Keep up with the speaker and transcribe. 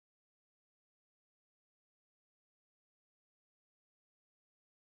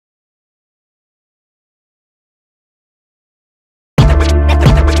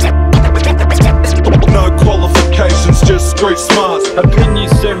street smarts.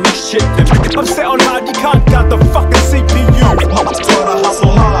 Opinions send me shit to me. I'm set on hard, you can't got the fucking CPU. Gotta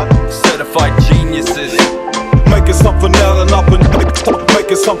hustle hard. Certified geniuses. Making something out and up and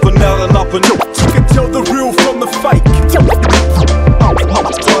making something out and up and you can tell the real from the fake.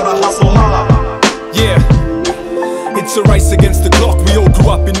 Gotta hustle hard. Yeah, it's a race against the clock, we all grew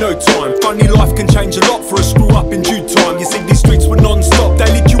up in no time. Funny life can change a lot for a screw up in due time. You see these streets were non-stop,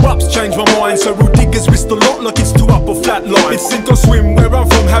 daily queue-ups changed my mind. So real diggers risk a lot like it's 2 up or flat line. It's sink or swim, where I'm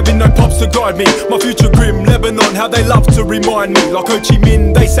from, having no pops to guide me. My future grim, Lebanon, how they love to remind me. Like Ho Chi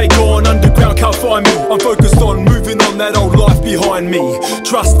Minh, they say gone, underground can't find me. I'm focused on moving on that old life behind me.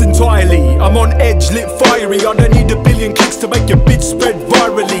 Trust entirely, I'm on edge, lit fiery. I don't need a billion clicks to make your bitch spread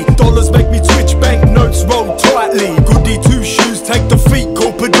virally. Dollars make me twitch, bank notes roll tightly. Goody two shoes, take the feet,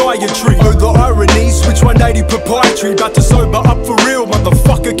 call podiatry. Oh the irony, switch 180 proprietary. About to sober up for real,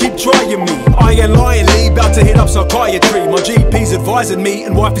 motherfucker, keep trying me. I ain't lying, Lee, about to hit up psychiatry. My GP's advising me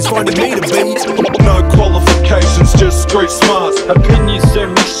and wife is finding me to be. No qualifications, just street smarts. Opinions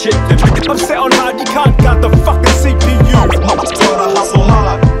send me shit to me. I'm set on hard, you can't got the fucking CPU. Gotta hustle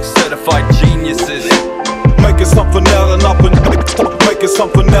hard. Certified geniuses. Making something out and up and making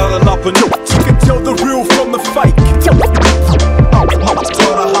something out and up and you can tell the real from the fake.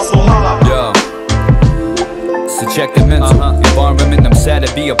 Gotta hustle hard. Yeah. So check the mental environment I'm sad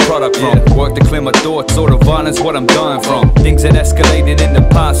to be a product from. Work to clear my thoughts, sort of violence what I'm dying from. Things that escalated in the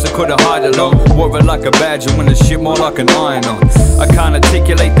past I could've hide along. Wore it like a badge and when the shit more like an iron on. I can't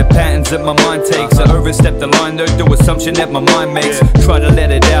articulate the patterns that my mind takes. I overstep the line though through assumption that my mind makes. Try to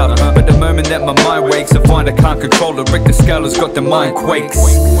let it out, but the moment that my mind wakes I find I can't control the Richter scale has got the mind quakes.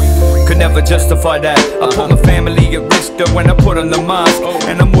 Could never justify that. I put my family at risk though when I put on the mask.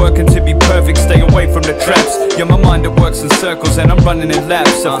 And I'm working to be perfect, stay away from the traps. Yeah, my mind it works in circles and I'm running in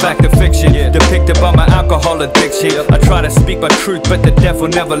laps. A fact of fiction, depicted by my alcohol addiction. I try to speak my truth but the deaf will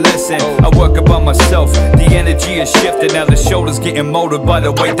never listen. I work about myself, the energy has shifted. Now the shoulders getting molded by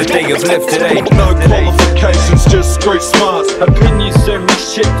the weight that they have lifted. No qualifications, just street smarts. Opinions send me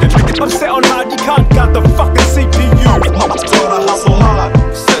shit to me. I'm set on hard, you can't got the fucking CPU. Gotta hustle hard.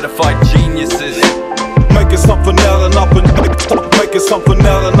 Certified geniuses. Making something out and up and making something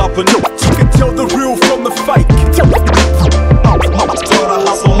out and up and you can tell the real from the fake. Gotta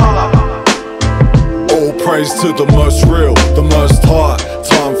hustle hard. All praise to the most real, the most high.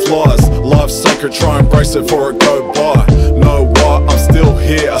 Time flies, life's sacred, try and embrace it for it go by. Know what, I'm still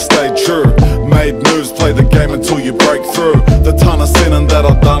here, I stay true. Made moves, play the game until you break through. The ton of sinning that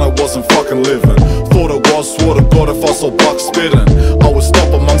I've done, I wasn't fucking living. Thought it was, swore to God if I saw bucks spitting. I would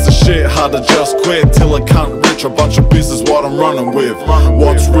stop amongst the shit, hard to just quit. Till I can't reach a bunch of business what I'm running with.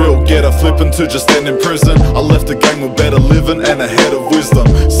 What's real, get a flipping to just end in prison. I left the game with better living and a head of wisdom.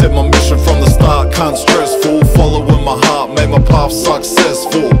 Set my mission from the start, can't stress full. Following my heart, made my path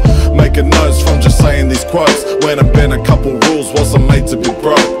successful. Making notes from just saying these quotes. When I've been a couple rules, wasn't made to be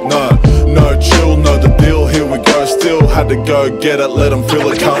broke. No chill, know the deal, here we go. Still had to go get it, let them feel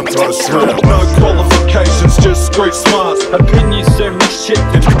it, can't go through. No qualifications, just street smarts. Opinions send me shit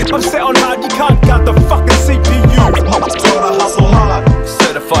to me. I'm set on hard, you can't got the fucking CPU.